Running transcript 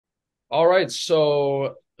All right,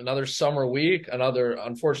 so another summer week.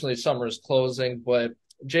 Unfortunately, summer is closing. But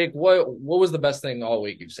Jake, what was the best thing all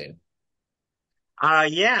week you've seen?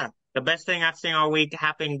 Yeah. The best thing I've seen all week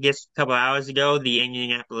happened just a couple hours ago. The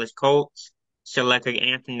Indianapolis Colts selected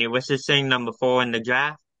Anthony Richardson, number four in the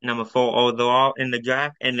draft, number four overall in the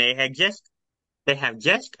draft, and they have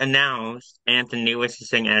just announced Anthony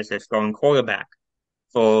Richardson as their starting quarterback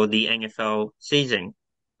for the NFL season.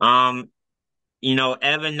 Um,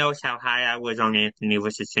 Evan knows how high I was on Anthony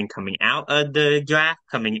Richardson coming out of the draft,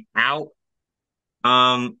 coming out.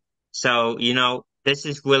 Um, this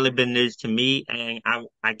has really been news to me, and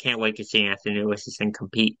I can't wait to see Anthony Richardson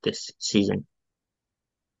compete this season.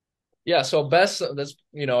 Yeah, so best that's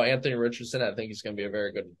Anthony Richardson. I think he's going to be a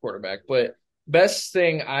very good quarterback. But best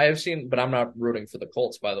thing I've seen, but I'm not rooting for the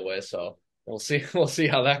Colts, by the way. So we'll see. We'll see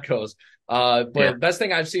how that goes. Yeah, But best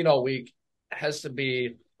thing I've seen all week has to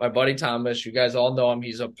be my buddy Thomas. You guys all know him.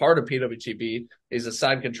 He's a part of PWTB. He's a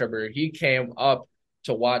side contributor. He came up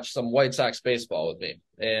to watch some White Sox baseball with me,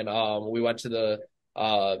 and we went to the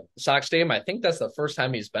Sox game. I think that's the first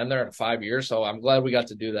time he's been there in 5 years. So I'm glad we got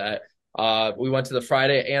to do that. We went to the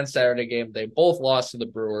Friday and Saturday game. They both lost to the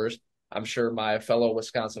Brewers. I'm sure my fellow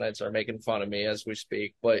Wisconsinites are making fun of me as we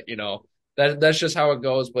speak, but that's just how it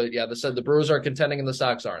goes. But yeah, they said the Brewers are contending and the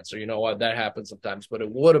Sox aren't. So you know what? That happens sometimes. But it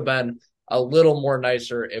would have been a little more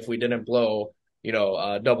nicer if we didn't blow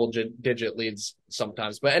double digit leads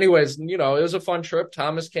sometimes. But anyways, it was a fun trip.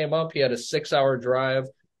 Thomas came up. He had a 6 hour drive.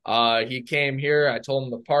 He came here. I told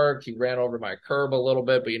him to park. He ran over my curb a little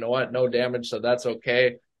bit, but you know what? No damage, so that's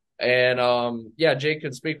okay. And yeah, Jake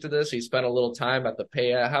could speak to this. He spent a little time at the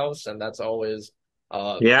Paya house, and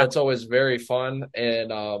yeah, that's always very fun.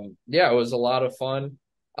 And yeah, it was a lot of fun.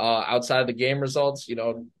 Outside the game results,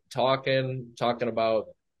 talking about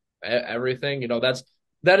everything.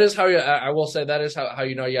 That is how I will say that is how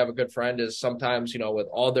you have a good friend is sometimes, with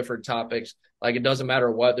all different topics, like it doesn't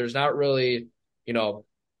matter what, there's not really, you know,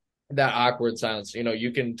 that awkward silence.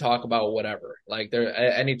 You can talk about whatever. Like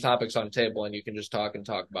any topics on the table, and you can just talk and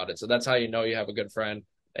talk about it. So that's how you know you have a good friend,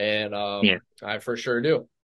 and yeah. I for sure do.